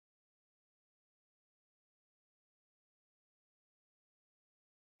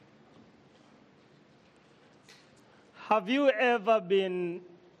Have you ever been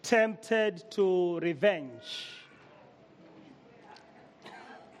tempted to revenge?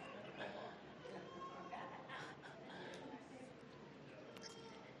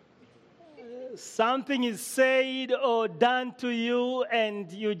 Something is said or done to you, and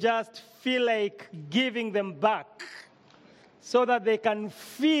you just feel like giving them back so that they can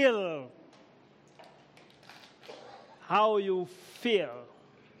feel how you feel.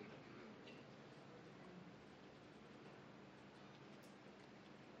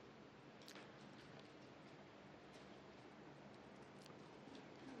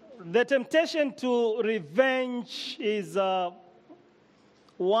 The temptation to revenge is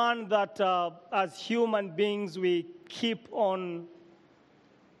one that as human beings we keep on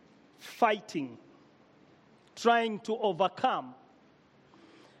fighting, trying to overcome.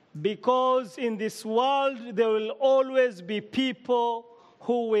 Because in this world there will always be people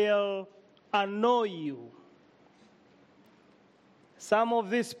who will annoy you. Some of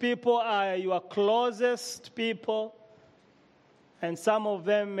these people are your closest people, and some of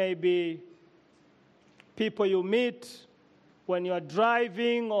them may be people you meet when you are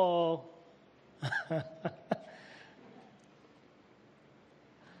driving or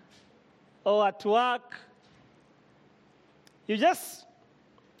or at work. There's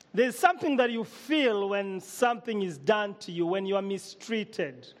something that you feel when something is done to you, when you are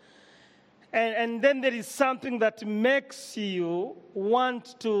mistreated. And then there is something that makes you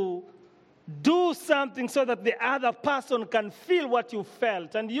want to do something so that the other person can feel what you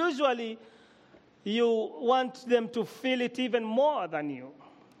felt. And usually, you want them to feel it even more than you.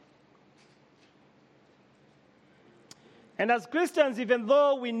 And as Christians, even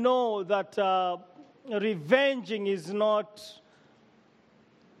though we know that revenging is not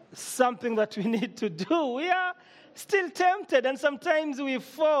something that we need to do, we are still tempted, and sometimes we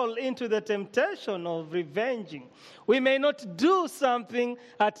fall into the temptation of revenging. We may not do something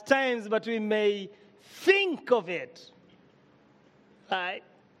at times, but we may think of it, right?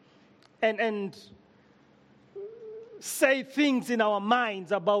 And say things in our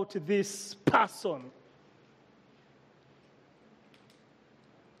minds about this person.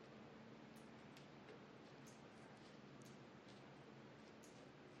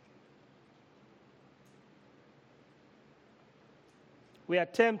 We are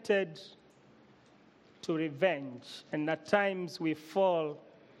tempted to revenge, and at times we fall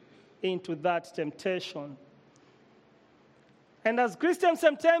into that temptation. And as Christians,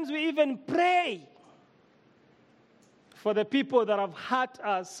 sometimes we even pray for the people that have hurt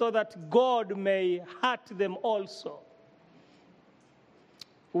us so that God may hurt them also.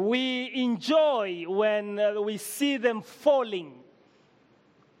 We enjoy when we see them falling.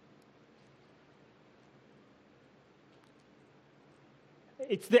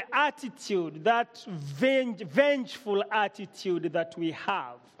 It's the attitude, that vengeful attitude that we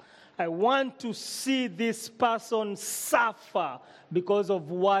have. I want to see this person suffer because of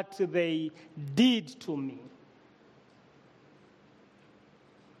what they did to me.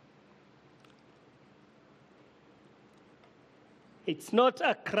 It's not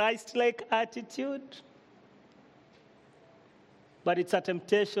a Christ-like attitude, but it's a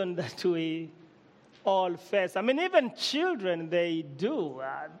temptation that we all face. I mean, even children, they do.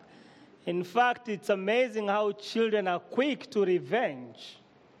 In fact, it's amazing how children are quick to revenge.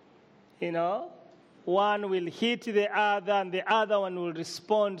 You know, one will hit the other, and the other one will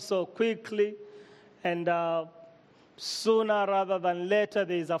respond so quickly, and sooner rather than later,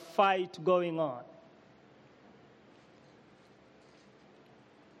 there is a fight going on.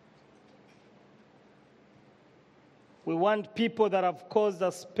 We want people that have caused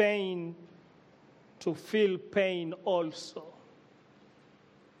us pain to feel pain also.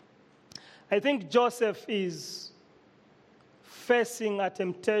 I think Joseph is facing a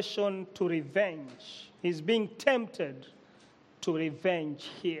temptation to revenge. He's being tempted to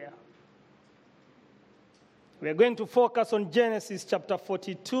revenge here. We're going to focus on Genesis chapter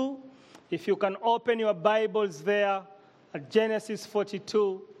 42. If you can open your Bibles there at Genesis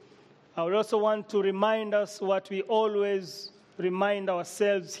 42. I would also want to remind us what we always remind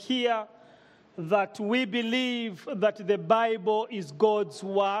ourselves here, that we believe that the Bible is God's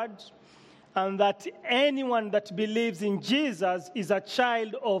word, and that anyone that believes in Jesus is a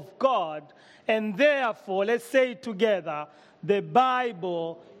child of God. And therefore, let's say it together, the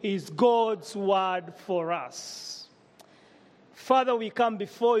Bible is God's word for us. Father, we come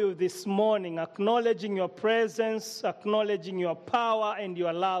before you this morning, acknowledging your presence, acknowledging your power and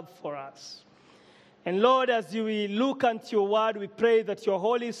your love for us. And Lord, as we look at your word, we pray that your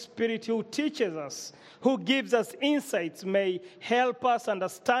Holy Spirit, who teaches us, who gives us insights, may help us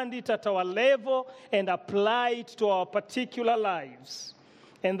understand it at our level and apply it to our particular lives.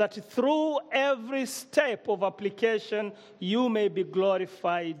 And that through every step of application, you may be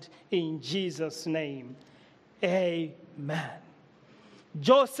glorified in Jesus' name. Amen.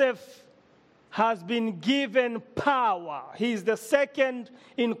 Joseph has been given power. He is the second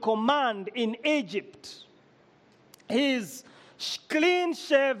in command in Egypt. He's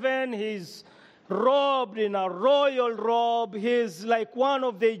clean-shaven. He's robed in a royal robe. He's like one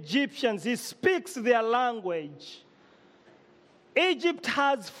of the Egyptians. He speaks their language. Egypt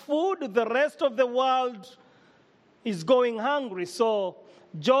has food. The rest of the world is going hungry. So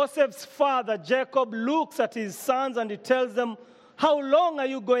Joseph's father, Jacob, looks at his sons and he tells them, how long are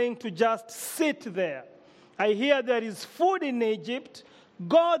you going to just sit there? I hear there is food in Egypt.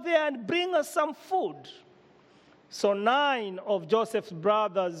 Go there and bring us some food. So 9 of Joseph's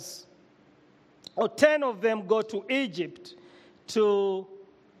brothers, or 10 of them, go to Egypt to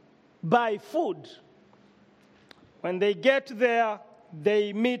buy food. When they get there,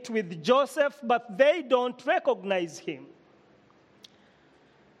 they meet with Joseph, but they don't recognize him.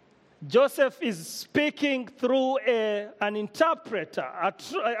 Joseph is speaking through an interpreter.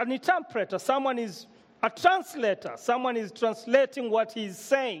 Someone is a translator. Someone is translating what he's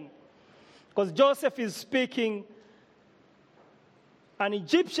saying. Because Joseph is speaking an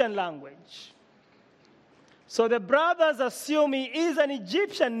Egyptian language. So the brothers assume he is an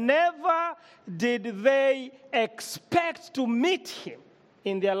Egyptian. Never did they expect to meet him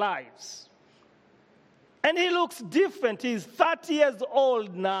in their lives. And he looks different. He's 30 years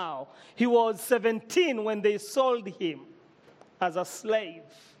old now. He was 17 when they sold him as a slave.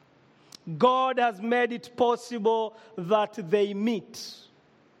 God has made it possible that they meet.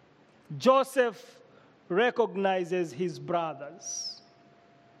 Joseph recognizes his brothers.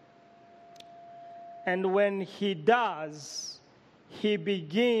 And when he does, he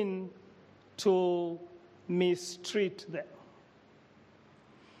begins to mistreat them.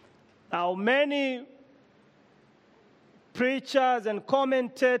 Now, many preachers and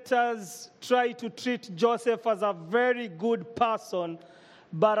commentators try to treat Joseph as a very good person,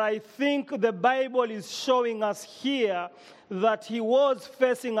 but I think the Bible is showing us here that he was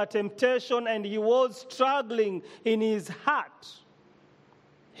facing a temptation and he was struggling in his heart.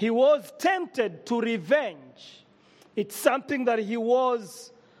 He was tempted to revenge. It's something that he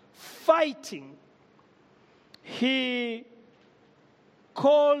was fighting. He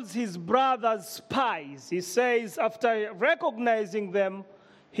calls his brothers spies. He says, after recognizing them,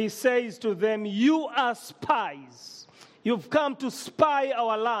 he says to them, you are spies. You've come to spy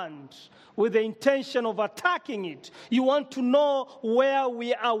our land with the intention of attacking it. You want to know where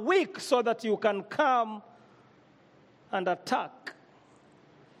we are weak so that you can come and attack.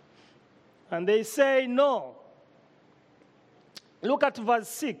 And they say, no. Look at verse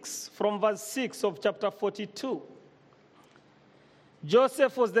 6, from verse 6 of chapter 42.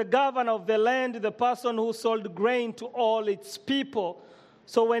 Joseph was the governor of the land, the person who sold grain to all its people.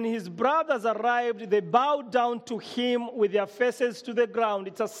 So when his brothers arrived, they bowed down to him with their faces to the ground.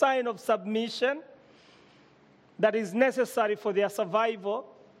 It's a sign of submission that is necessary for their survival.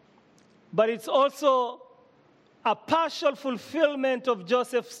 But it's also a partial fulfillment of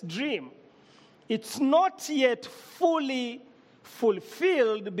Joseph's dream. It's not yet fully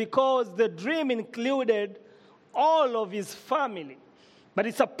fulfilled because the dream included all of his family. But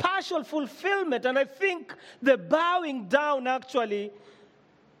it's a partial fulfillment, and I think the bowing down actually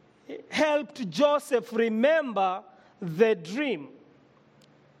helped Joseph remember the dream.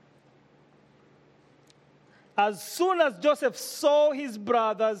 As soon as Joseph saw his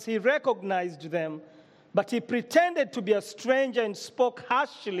brothers, he recognized them, but he pretended to be a stranger and spoke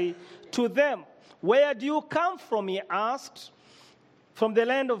harshly to them. Where do you come from? He asked. From the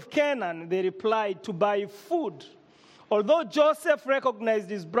land of Canaan, they replied, to buy food. Although Joseph recognized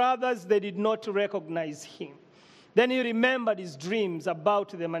his brothers, they did not recognize him. Then he remembered his dreams about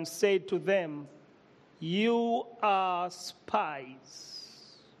them and said to them, you are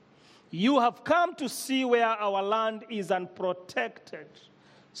spies. You have come to see where our land is unprotected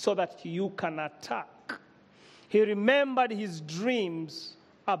so that you can attack. He remembered his dreams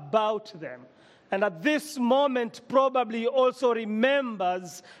about them. And at this moment, probably also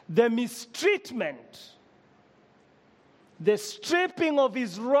remembers the mistreatment, the stripping of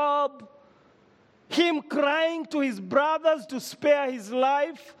his robe, him crying to his brothers to spare his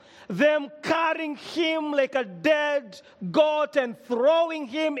life, them carrying him like a dead goat and throwing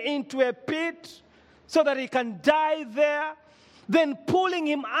him into a pit so that he can die there. then pulling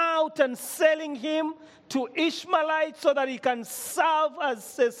him out and selling him to Ishmaelites so that he can serve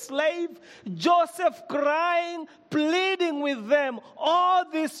as a slave. Joseph crying, pleading with them. All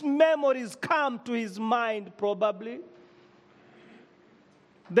these memories come to his mind probably.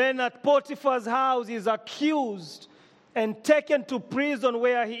 Then at Potiphar's house, he's accused and taken to prison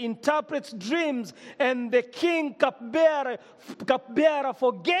where he interprets dreams, and the king cupbearer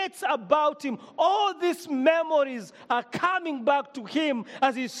forgets about him. All these memories are coming back to him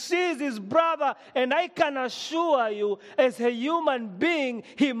as he sees his brother, and I can assure you, as a human being,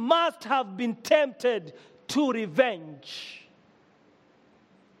 he must have been tempted to revenge.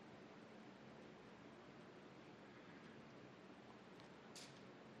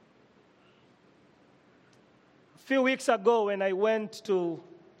 A few weeks ago when I went to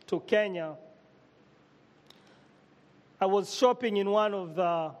Kenya, I was shopping in one of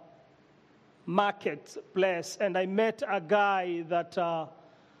the marketplace, and I met a guy that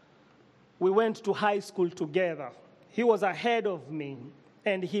we went to high school together. He was ahead of me,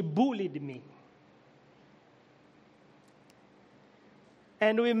 and he bullied me.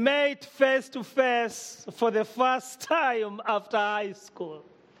 And we met face to face for the first time after high school.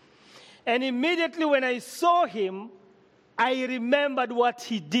 And immediately when I saw him, I remembered what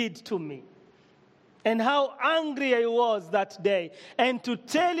he did to me and how angry I was that day. And to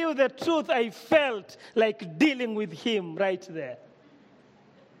tell you the truth, I felt like dealing with him right there.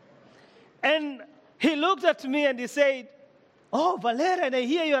 And he looked at me and he said, "Oh, Valerian, I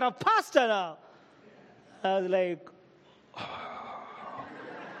hear you're a pastor now." I was like,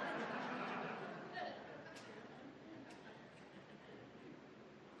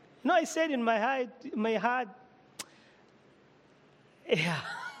 No, I said in my heart, yeah,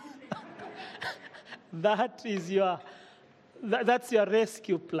 that's your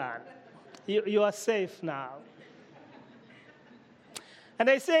rescue plan. You are safe now. And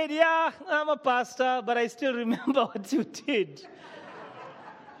I said, yeah, I'm a pastor, but I still remember what you did.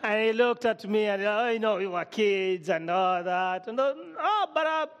 And he looked at me and, we were kids and all that. And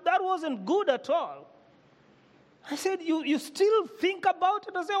that wasn't good at all. I said, you still think about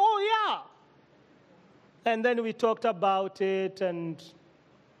it? I said, oh, yeah. And then we talked about it, and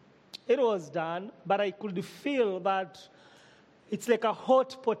it was done. But I could feel that it's like a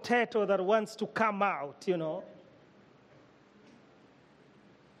hot potato that wants to come out,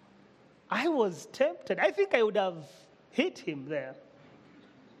 I was tempted. I think I would have hit him there.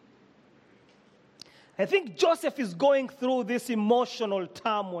 I think Joseph is going through this emotional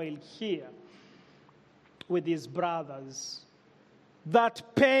turmoil here with his brothers. That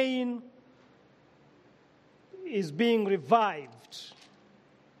pain is being revived.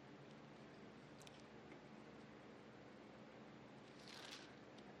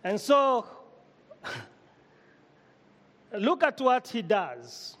 And so, look at what he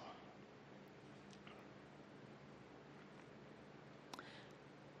does.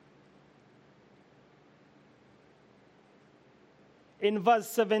 In verse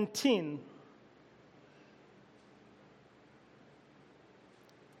 17,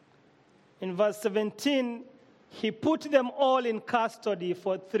 he put them all in custody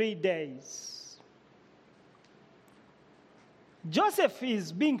for 3 days. Joseph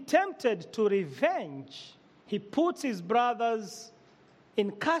is being tempted to revenge. He puts his brothers in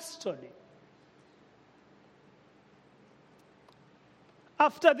custody.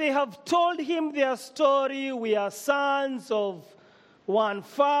 After they have told him their story, we are sons of one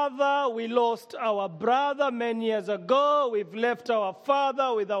father, we lost our brother many years ago, we've left our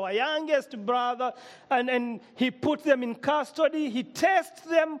father with our youngest brother, and he put them in custody, he tests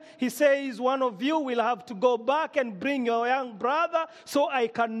them, he says, one of you will have to go back and bring your young brother so I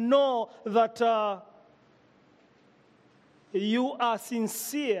can know that you are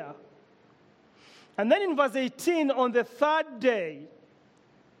sincere. And then in verse 18, on the third day,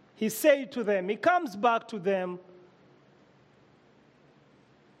 he said to them, he comes back to them,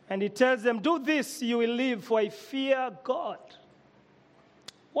 and he tells them, do this, you will live, for I fear God.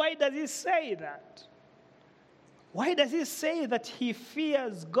 Why does he say that? Why does he say that he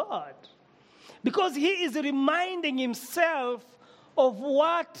fears God? Because he is reminding himself of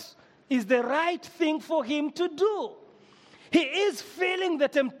what is the right thing for him to do. He is feeling the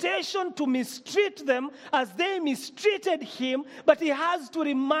temptation to mistreat them as they mistreated him, but he has to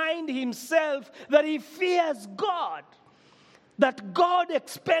remind himself that he fears God. That God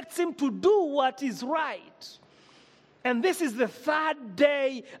expects him to do what is right. And this is the third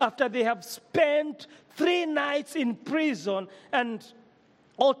day after they have spent 3 nights in prison. And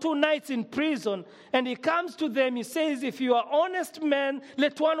or 2 nights in prison. And he comes to them, he says, if you are honest men,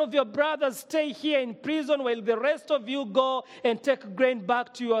 let one of your brothers stay here in prison while the rest of you go and take grain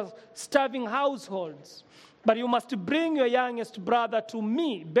back to your starving households. But you must bring your youngest brother to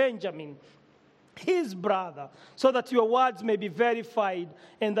me, Benjamin, his brother, so that your words may be verified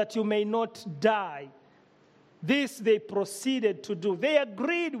and that you may not die. This they proceeded to do. They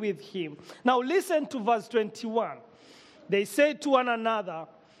agreed with him. Now listen to verse 21. They said to one another,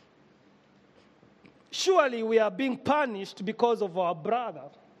 surely we are being punished because of our brother.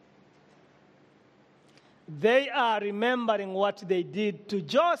 They are remembering what they did to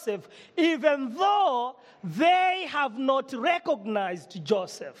Joseph, even though they have not recognized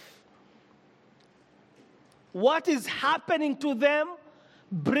Joseph. What is happening to them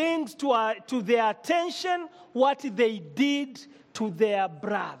brings to their attention what they did to their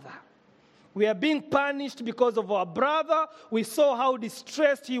brother. We are being punished because of our brother. We saw how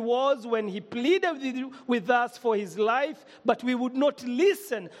distressed he was when he pleaded with us for his life, but we would not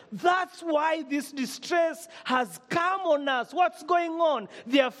listen. That's why this distress has come on us. What's going on?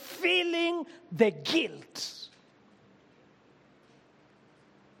 They are feeling the guilt.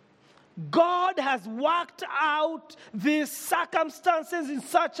 God has worked out these circumstances in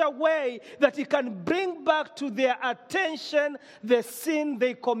such a way that he can bring back to their attention the sin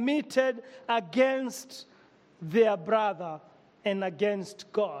they committed against their brother and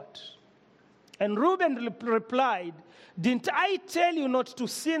against God. And Reuben replied, didn't I tell you not to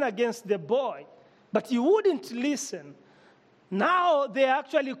sin against the boy? But you wouldn't listen. Now they're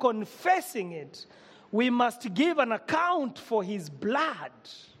actually confessing it. We must give an account for his blood.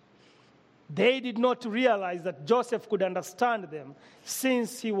 They did not realize that Joseph could understand them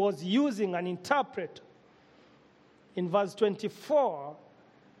since he was using an interpreter. In verse 24,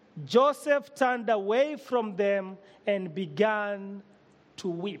 Joseph turned away from them and began to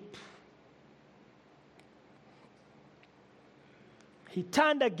weep. He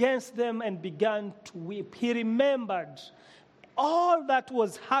turned against them and began to weep. He remembered all that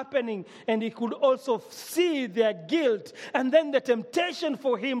was happening, and he could also see their guilt, and then the temptation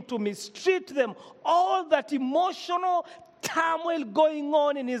for him to mistreat them, all that emotional turmoil going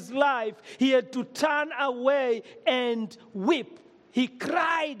on in his life. He had to turn away and weep. He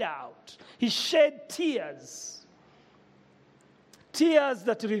cried out. He shed tears. Tears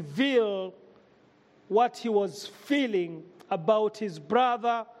that reveal what he was feeling about his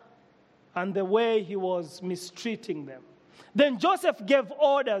brother and the way he was mistreating them. Then Joseph gave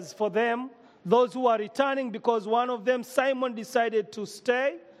orders for them, those who are returning, because one of them, Simon, decided to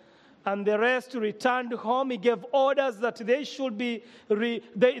stay, and the rest returned home. He gave orders that they should be, when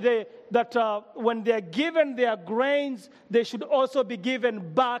they are given their grains, they should also be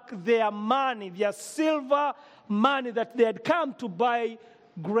given back their money, their silver money that they had come to buy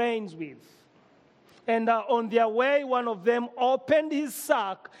grains with. And on their way, one of them opened his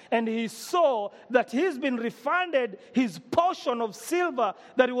sack, and he saw that he's been refunded his portion of silver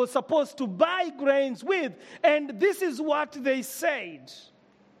that he was supposed to buy grains with. And this is what they said.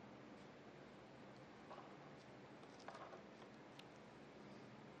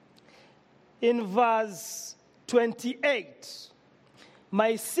 In verse 28,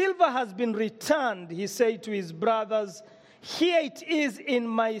 my silver has been returned, he said to his brothers. Here it is in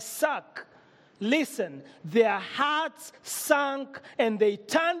my sack. Listen, their hearts sank, and they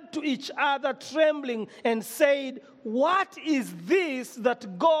turned to each other trembling and said, what is this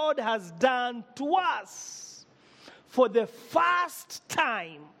that God has done to us? For the first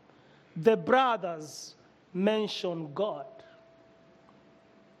time, the brothers mention God.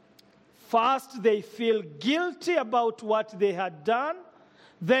 First, they feel guilty about what they had done.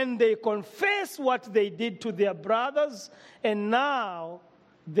 Then they confess what they did to their brothers. And now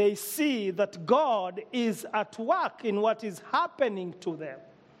they see that God is at work in what is happening to them.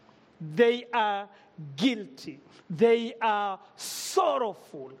 They are guilty. They are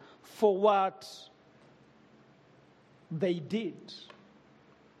sorrowful for what they did.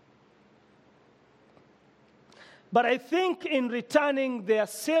 But I think in returning their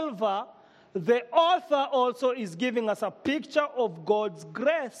silver, the author also is giving us a picture of God's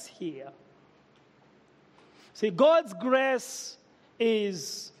grace here. See, God's grace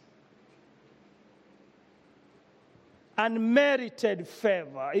is unmerited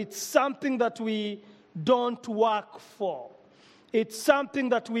favor. It's something that we don't work for. It's something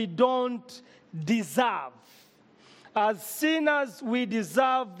that we don't deserve. As sinners, we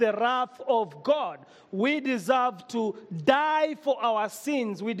deserve the wrath of God. We deserve to die for our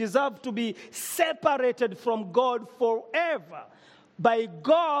sins. We deserve to be separated from God forever. By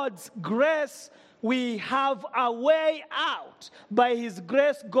God's grace, we have a way out. By His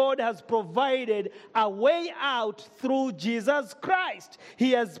grace, God has provided a way out through Jesus Christ.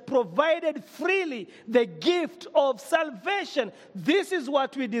 He has provided freely the gift of salvation. This is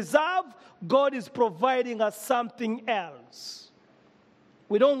what we deserve. God is providing us something else.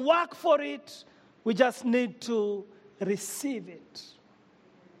 We don't work for it. We just need to receive it.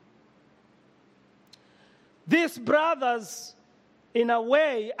 These brothers, in a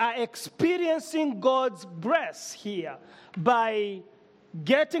way, are experiencing God's grace here by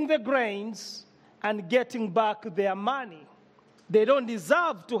getting the grains and getting back their money. They don't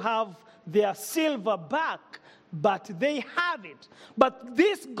deserve to have their silver back, but they have it. But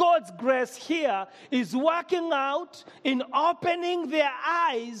this God's grace here is working out in opening their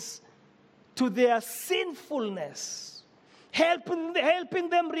eyes to their sinfulness, helping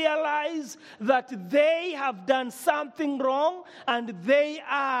them realize that they have done something wrong and they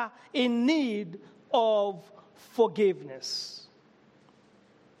are in need of forgiveness.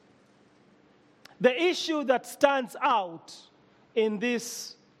 The issue that stands out in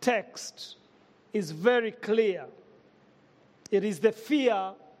this text is very clear. It is the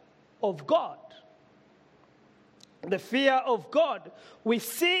fear of God. The fear of God. We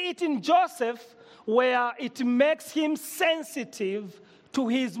see it in Joseph, where it makes him sensitive to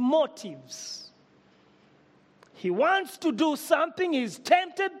his motives. He wants to do something, he's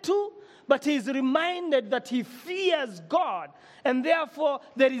tempted to, but he's reminded that he fears God. And therefore,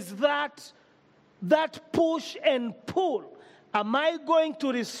 there is that push and pull. Am I going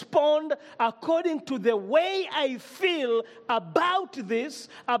to respond according to the way I feel about this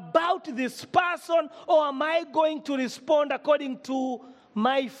person, or am I going to respond according to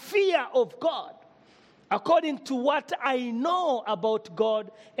my fear of God, according to what I know about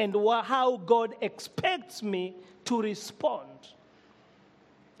God and how God expects me to respond?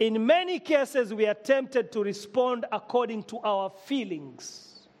 In many cases, we are tempted to respond according to our feelings.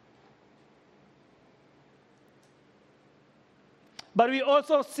 But we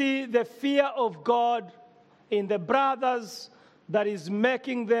also see the fear of God in the brothers that is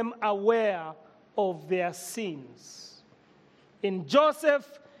making them aware of their sins. In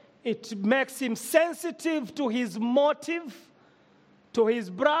Joseph, it makes him sensitive to his motive. To his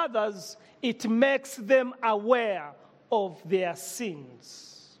brothers, it makes them aware of their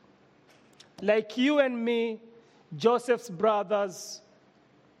sins. Like you and me, Joseph's brothers,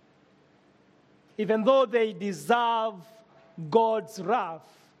 even though they deserve God's wrath,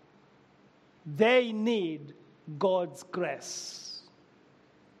 they need God's grace.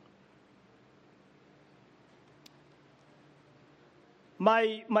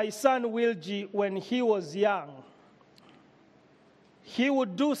 My son Wilgie, when he was young, he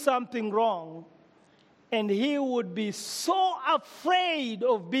would do something wrong and he would be so afraid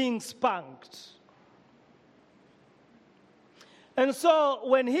of being spanked. And so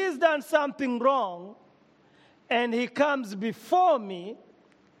when he's done something wrong, and he comes before me,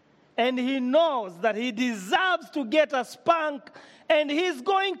 and he knows that he deserves to get a spank, and he's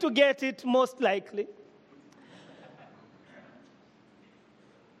going to get it most likely.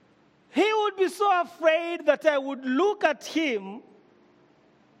 He would be so afraid that I would look at him,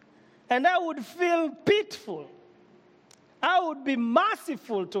 and I would feel pitiful. I would be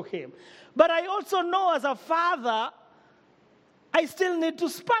merciful to him. But I also know as a father, I still need to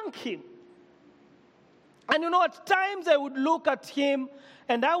spank him. And at times I would look at him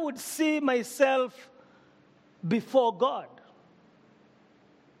and I would see myself before God.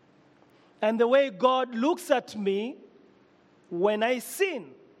 And the way God looks at me when I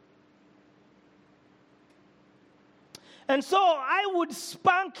sin. And so I would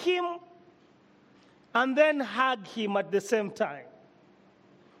spank him and then hug him at the same time.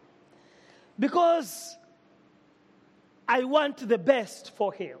 Because I want the best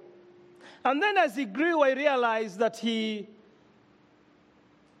for him. And then as he grew, I realized that he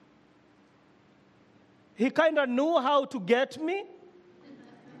kind of knew how to get me.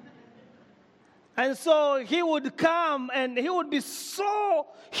 And so he would come and he would be so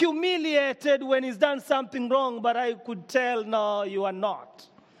humiliated when he's done something wrong, but I could tell, no, you are not.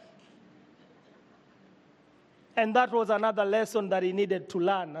 And that was another lesson that he needed to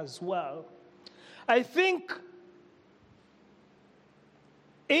learn as well. I think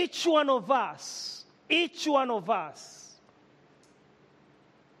each one of us,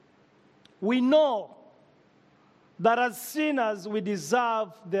 we know that as sinners we deserve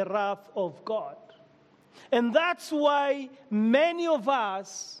the wrath of God. And that's why many of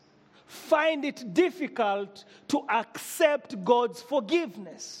us find it difficult to accept God's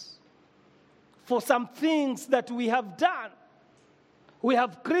forgiveness for some things that we have done. We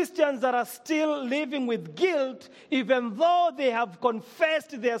have Christians that are still living with guilt, even though they have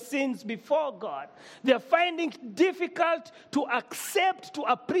confessed their sins before God. They are finding it difficult to accept, to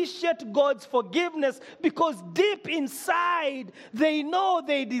appreciate God's forgiveness, because deep inside, they know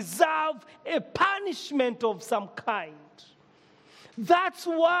they deserve a punishment of some kind. That's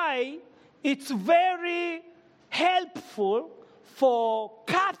why it's very helpful for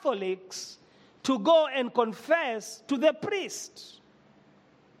Catholics to go and confess to the priest.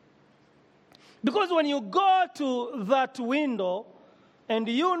 Because when you go to that window and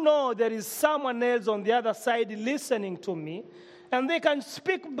you know there is someone else on the other side listening to me, and they can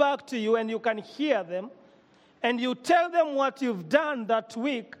speak back to you and you can hear them, and you tell them what you've done that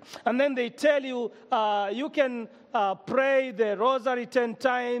week, and then they tell you, you can pray the rosary 10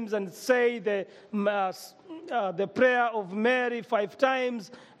 times and say the prayer of Mary 5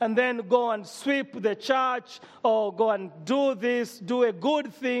 times, and then go and sweep the church, or go and do this, do a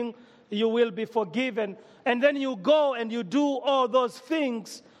good thing, you will be forgiven. And then you go and you do all those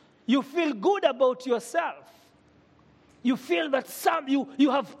things, you feel good about yourself. You feel that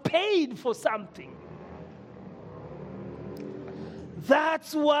you have paid for something.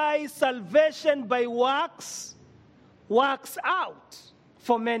 That's why salvation by works works out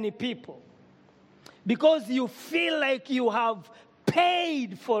for many people. Because you feel like you have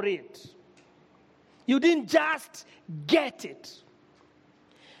paid for it. You didn't just get it.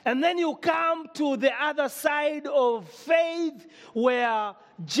 And then you come to the other side of faith where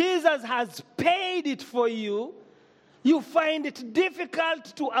Jesus has paid it for you. You find it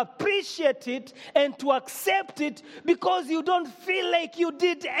difficult to appreciate it and to accept it because you don't feel like you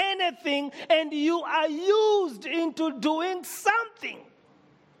did anything and you are used into doing something.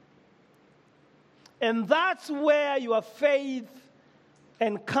 And that's where your faith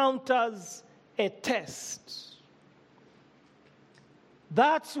encounters a test.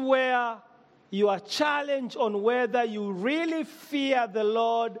 That's where your challenge on whether you really fear the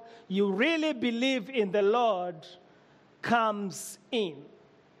Lord, you really believe in the Lord, comes in.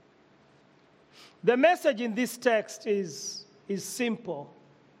 The message in this text is simple.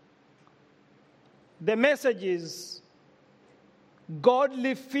 The message is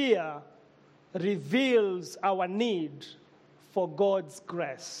godly fear reveals our need for God's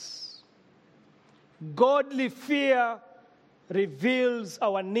grace. Godly fear reveals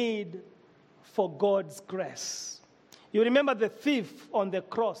our need for God's grace. You remember the thief on the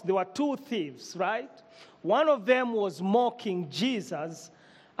cross. There were two thieves, right? One of them was mocking Jesus,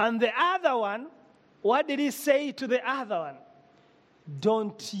 and the other one, what did he say to the other one?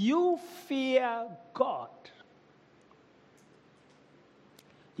 Don't you fear God?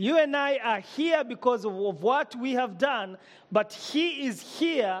 You and I are here because of what we have done, but he is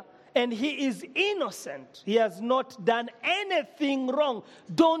here and he is innocent. He has not done anything wrong.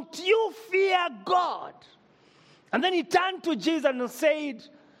 Don't you fear God? And then he turned to Jesus and said,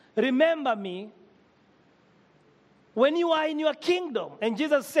 remember me when you are in your kingdom. And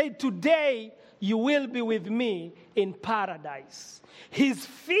Jesus said, today you will be with me in paradise. His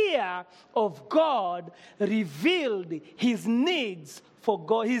fear of God revealed his needs for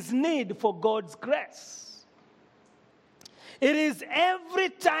God, his need for God's grace. It is every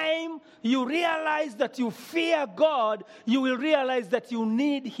time you realize that you fear God, you will realize that you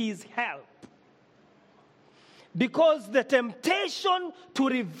need his help. Because the temptation to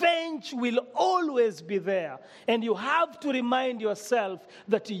revenge will always be there. And you have to remind yourself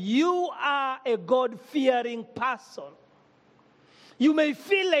that you are a God-fearing person. You may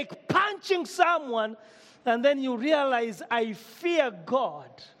feel like punching someone, and then you realize, I fear God.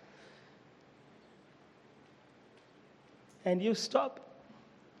 And you stop.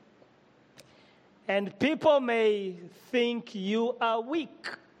 And people may think you are weak.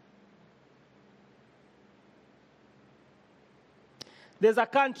 There's a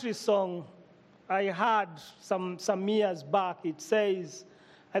country song I heard some years back. It says,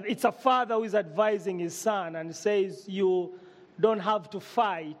 it's a father who is advising his son, and says, you don't have to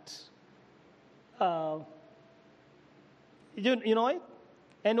fight. You know it?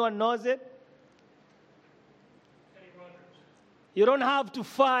 Anyone knows it? You don't have to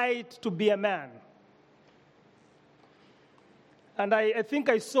fight to be a man. And I think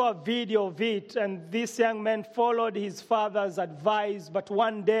I saw a video of it, and this young man followed his father's advice, but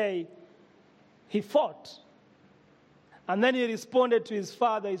one day he fought. And then he responded to his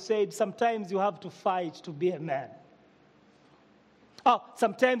father. He said, sometimes you have to fight to be a man. Oh,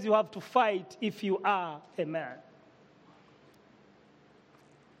 sometimes you have to fight if you are a man.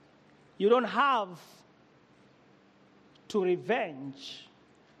 You don't have to revenge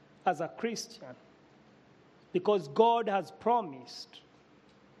as a Christian, because God has promised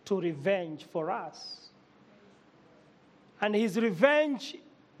to revenge for us. And his revenge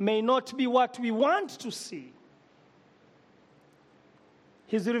may not be what we want to see.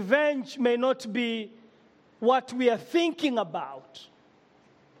 His revenge may not be what we are thinking about.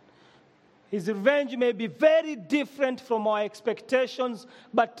 His revenge may be very different from our expectations,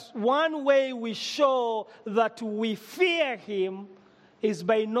 but one way we show that we fear him is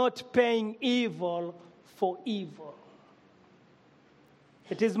by not paying evil for evil.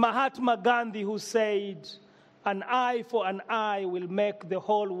 It is Mahatma Gandhi who said, "An eye for an eye will make the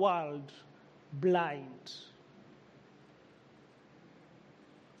whole world blind."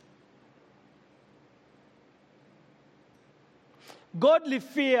 Godly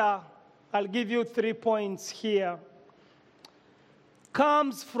fear, I'll give you 3 points here,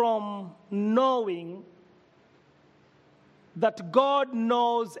 comes from knowing that God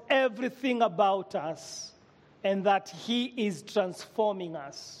knows everything about us and that he is transforming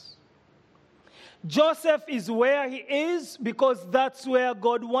us. Joseph is where he is because that's where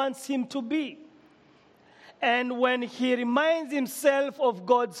God wants him to be. And when he reminds himself of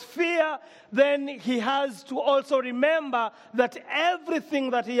God's fear, then he has to also remember that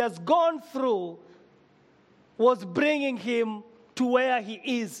everything that he has gone through was bringing him to where he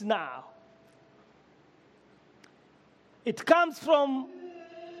is now. It comes from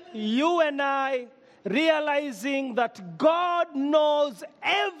you and I realizing that God knows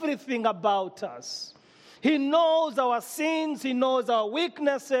everything about us. He knows our sins, he knows our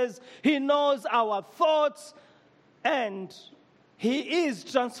weaknesses, he knows our thoughts, and he is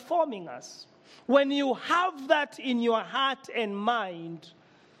transforming us. When you have that in your heart and mind,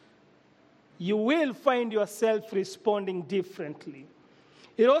 you will find yourself responding differently.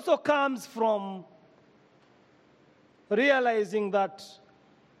 It also comes from realizing that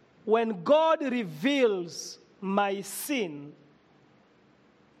when God reveals my sin,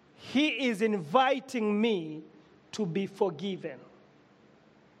 he is inviting me to be forgiven.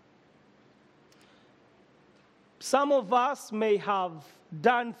 Some of us may have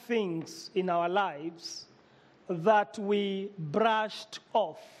done things in our lives that we brushed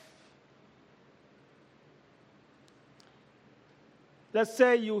off. Let's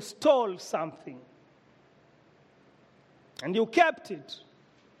say you stole something and you kept it.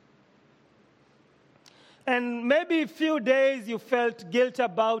 And maybe a few days you felt guilt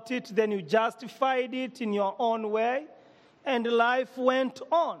about it, then you justified it in your own way, and life went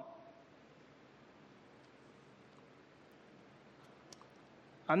on.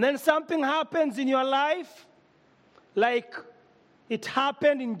 And then something happens in your life, like it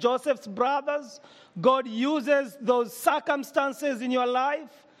happened in Joseph's brothers. God uses those circumstances in your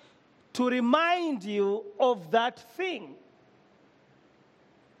life to remind you of that thing.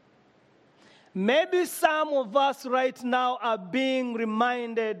 Maybe some of us right now are being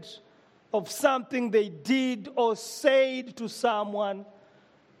reminded of something they did or said to someone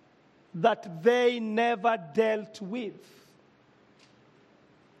that they never dealt with.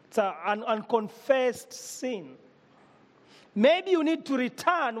 It's an unconfessed sin. Maybe you need to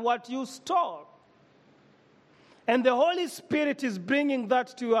return what you stole. And the Holy Spirit is bringing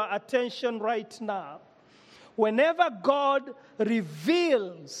that to your attention right now. Whenever God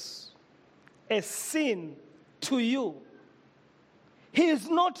reveals a sin to you, he is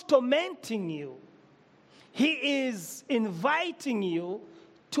not tormenting you. He is inviting you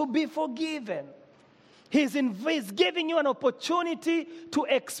to be forgiven. He's giving you an opportunity to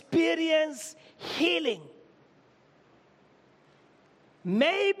experience healing.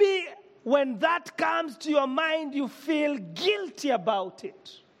 Maybe when that comes to your mind, you feel guilty about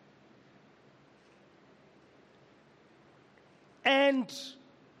it. And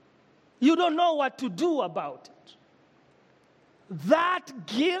you don't know what to do about it. That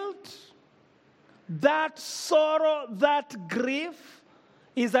guilt, that sorrow, that grief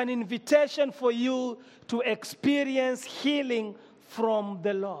is an invitation for you to experience healing from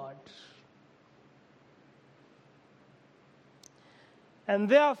the Lord. And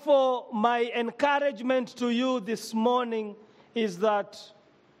therefore, my encouragement to you this morning is that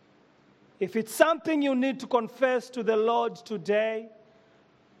if it's something you need to confess to the Lord today,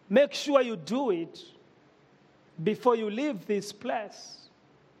 make sure you do it before you leave this place.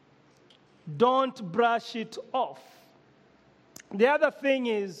 Don't brush it off. The other thing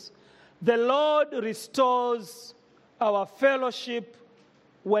is, the Lord restores our fellowship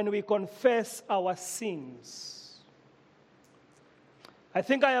when we confess our sins. I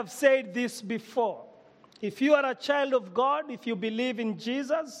think I have said this before. If you are a child of God, if you believe in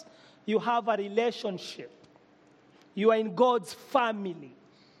Jesus, you have a relationship. You are in God's family.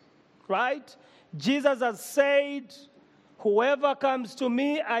 Right? Jesus has said, Whoever comes to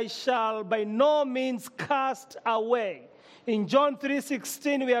me, I shall by no means cast away. In John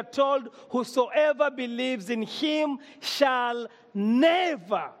 3:16, we are told, whosoever believes in him shall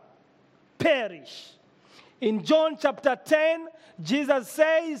never perish. In John chapter 10, Jesus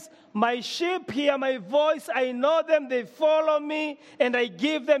says, my sheep hear my voice, I know them, they follow me, and I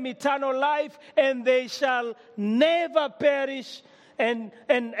give them eternal life, and they shall never perish. And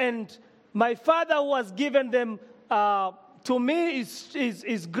my Father who has given them to me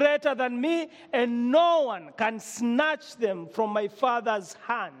is greater than me, and no one can snatch them from my Father's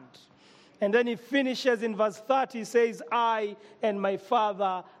hand. And then he finishes in verse 30, he says, I and my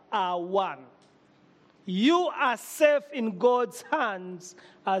Father are one. You are safe in God's hands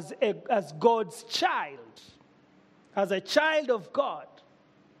as God's child, as a child of God.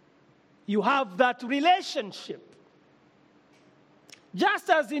 You have that relationship. Just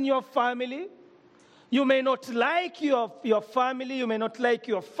as in your family, you may not like your family, you may not like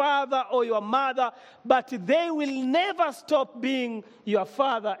your father or your mother, but they will never stop being your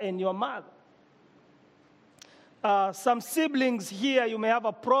father and your mother. Some siblings here, you may have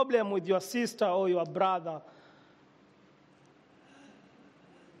a problem with your sister or your brother.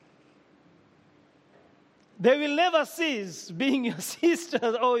 They will never cease being your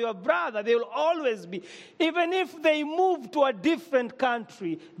sister or your brother. They will always be. Even if they move to a different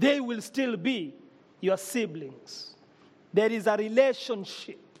country, they will still be your siblings. There is a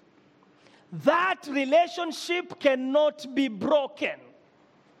relationship. That relationship cannot be broken.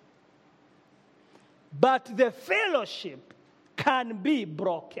 But the fellowship can be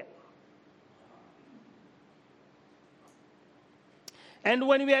broken. And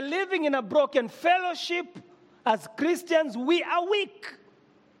when we are living in a broken fellowship, as Christians, we are weak.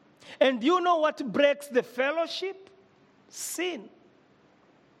 And you know what breaks the fellowship? Sin.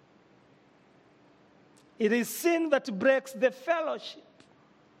 It is sin that breaks the fellowship.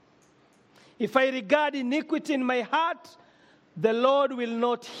 If I regard iniquity in my heart, the Lord will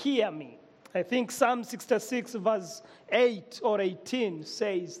not hear me. I think Psalm 66 verse 8 or 18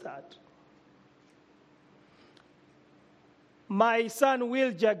 says that. My son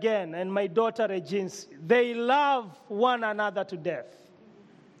Wiljagen and my daughter Regency, they love one another to death.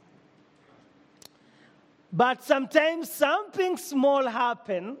 But sometimes something small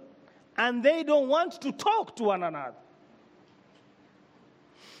happens and they don't want to talk to one another.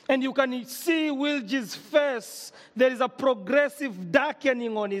 And you can see Wilge's face. There is a progressive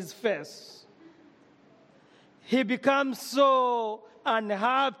darkening on his face. He becomes so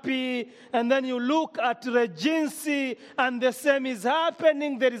unhappy. And then you look at Regency and the same is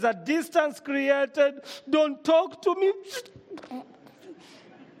happening. There is a distance created. Don't talk to me.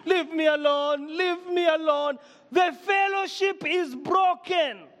 Leave me alone. Leave me alone. The fellowship is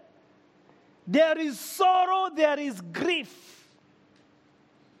broken. There is sorrow. There is grief.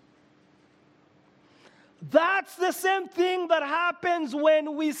 That's the same thing that happens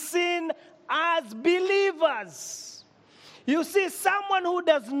when we sin as believers. You see, someone who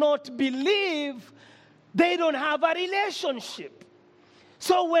does not believe, they don't have a relationship.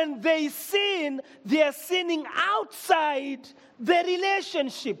 So when they sin, they are sinning outside the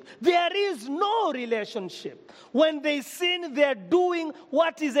relationship. There is no relationship. When they sin, they are doing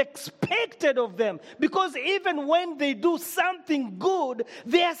what is expected of them. Because even when they do something good,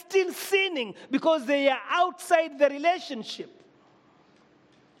 they are still sinning because they are outside the relationship.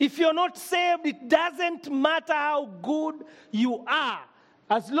 If you're not saved, it doesn't matter how good you are.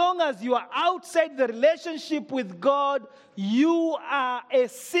 As long as you are outside the relationship with God, you are a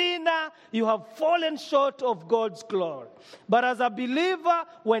sinner. You have fallen short of God's glory. But as a believer,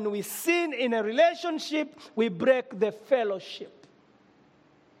 when we sin in a relationship, we break the fellowship.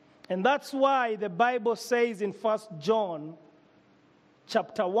 And that's why the Bible says in 1 John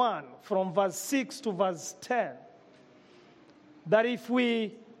chapter 1, from verse 6 to verse 10, that if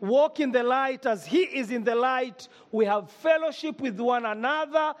we walk in the light as he is in the light, we have fellowship with one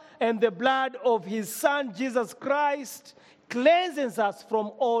another, and the blood of his Son, Jesus Christ, cleanses us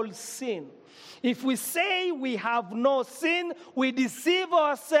from all sin. If we say we have no sin, we deceive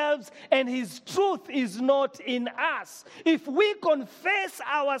ourselves, and his truth is not in us. If we confess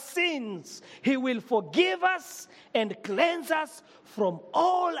our sins, he will forgive us and cleanse us from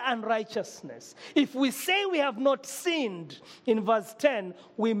all unrighteousness. If we say we have not sinned, in verse 10,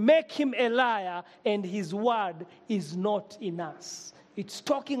 we make him a liar, and his word is not in us. It's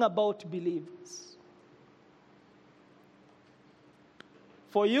talking about believers.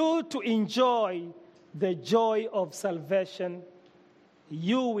 For you to enjoy the joy of salvation,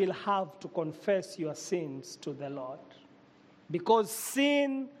 you will have to confess your sins to the Lord. Because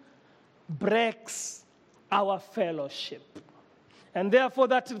sin breaks our fellowship. And therefore,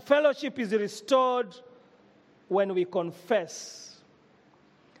 that fellowship is restored when we confess.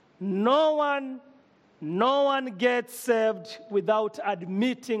 No one gets saved without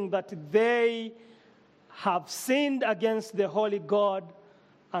admitting that they have sinned against the holy God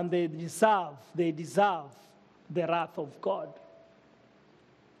and they deserve the wrath of God.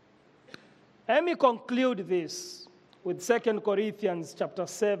 Let me conclude this with 2 Corinthians chapter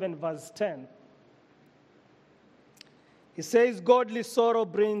 7, verse 10. It says, godly sorrow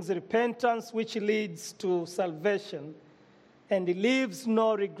brings repentance, which leads to salvation, and leaves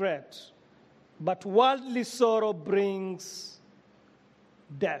no regret. But worldly sorrow brings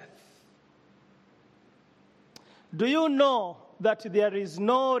death. Do you know that there is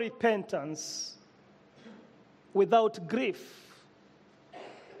no repentance without grief?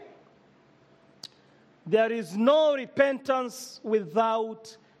 There is no repentance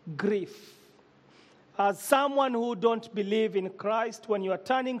without grief. As someone who don't believe in Christ, when you are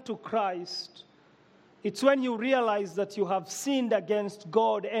turning to Christ, it's when you realize that you have sinned against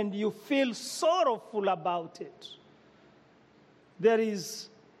God and you feel sorrowful about it. There is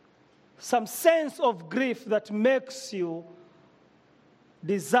some sense of grief that makes you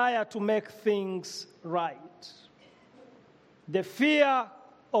desire to make things right. The fear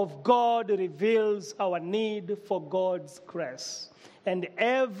of God reveals our need for God's grace. And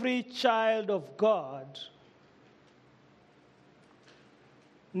every child of God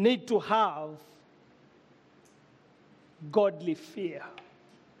need to have godly fear.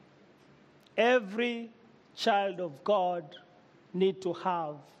 Every child of God need to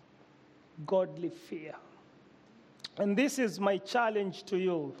have godly fear. And this is my challenge to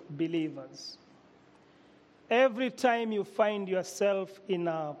you, believers. Every time you find yourself in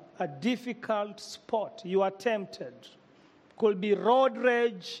a difficult spot, you are tempted. Could be road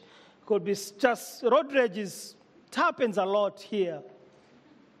rage, could be just, road rage it happens a lot here.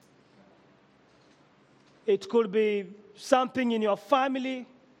 It could be something in your family,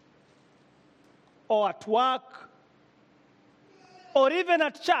 or at work, or even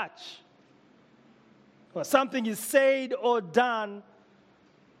at church. Or something is said or done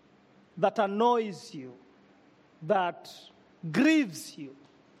that annoys you, that grieves you.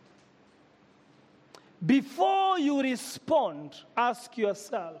 Before you respond, ask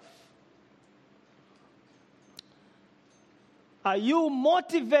yourself, are you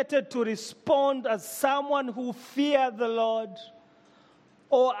motivated to respond as someone who fears the Lord,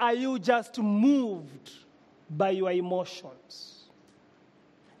 or are you just moved by your emotions?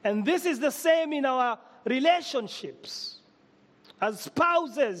 And this is the same in our relationships, as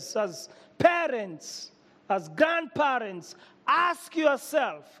spouses, as parents, as grandparents. Ask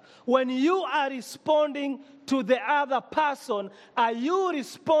yourself, when you are responding to the other person, are you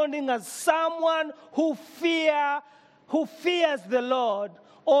responding as someone who fears the Lord,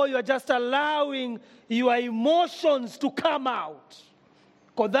 or you're just allowing your emotions to come out?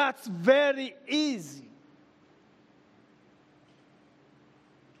 Because that's very easy.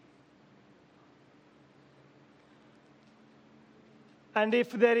 And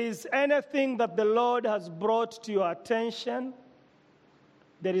if there is anything that the Lord has brought to your attention,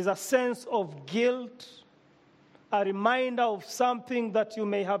 there is a sense of guilt, a reminder of something that you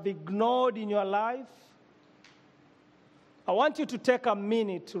may have ignored in your life, I want you to take a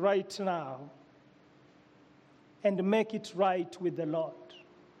minute right now and make it right with the Lord.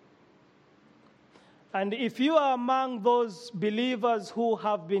 And if you are among those believers who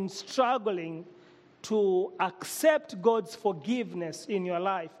have been struggling to accept God's forgiveness in your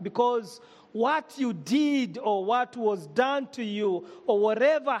life, because what you did or what was done to you or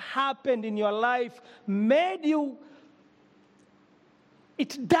whatever happened in your life made you,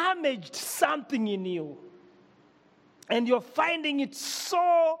 it damaged something in you. And you're finding it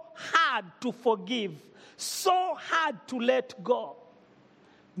so hard to forgive, so hard to let go.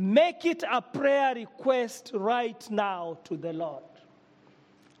 Make it a prayer request right now to the Lord.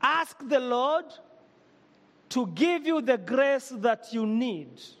 Ask the Lord to give you the grace that you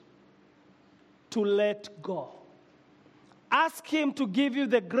need to let go. Ask Him to give you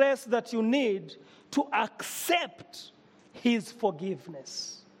the grace that you need to accept His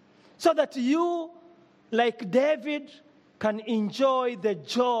forgiveness, so that you, like David, can enjoy the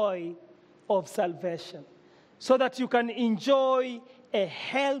joy of salvation, so that you can enjoy a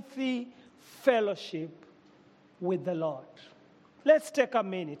healthy fellowship with the Lord. Let's take a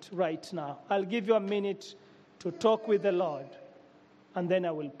minute right now. I'll give you a minute to talk with the Lord, and then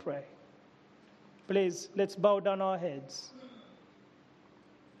I will pray. Please, let's bow down our heads.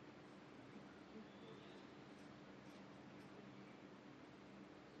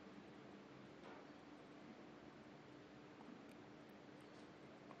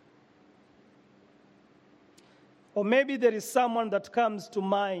 Or maybe there is someone that comes to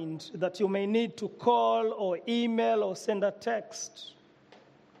mind that you may need to call or email or send a text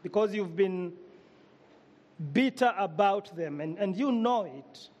because you've been bitter about them and you know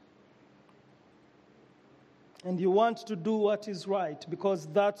it. And you want to do what is right because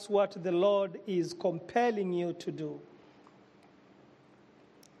that's what the Lord is compelling you to do.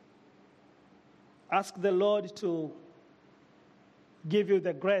 Ask the Lord to give you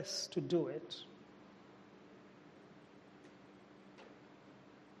the grace to do it.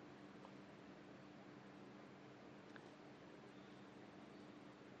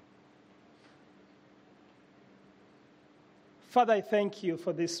 Father, I thank you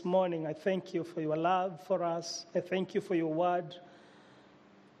for this morning. I thank you for your love for us. I thank you for your word.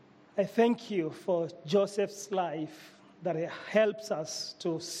 I thank you for Joseph's life that helps us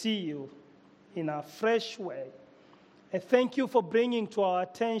to see you in a fresh way. I thank you for bringing to our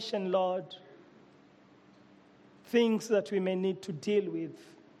attention, Lord, things that we may need to deal with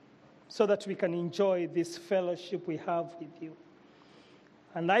so that we can enjoy this fellowship we have with you.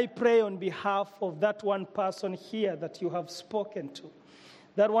 And I pray on behalf of that one person here that you have spoken to,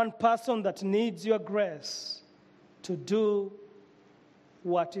 that one person that needs your grace to do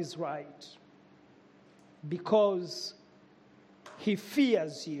what is right, because he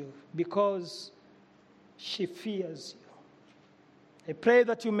fears you, because she fears you. I pray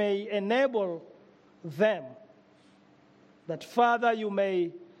that you may enable them, that, Father, you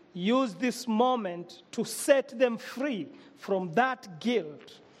may use this moment to set them free from that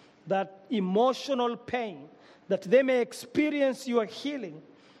guilt, that emotional pain, that they may experience your healing,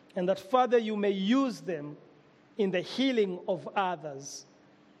 and that, Father, you may use them in the healing of others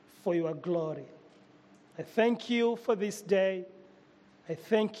for your glory. I thank you for this day. I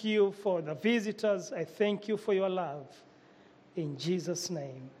thank you for the visitors. I thank you for your love. In Jesus'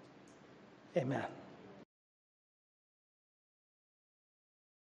 name, amen.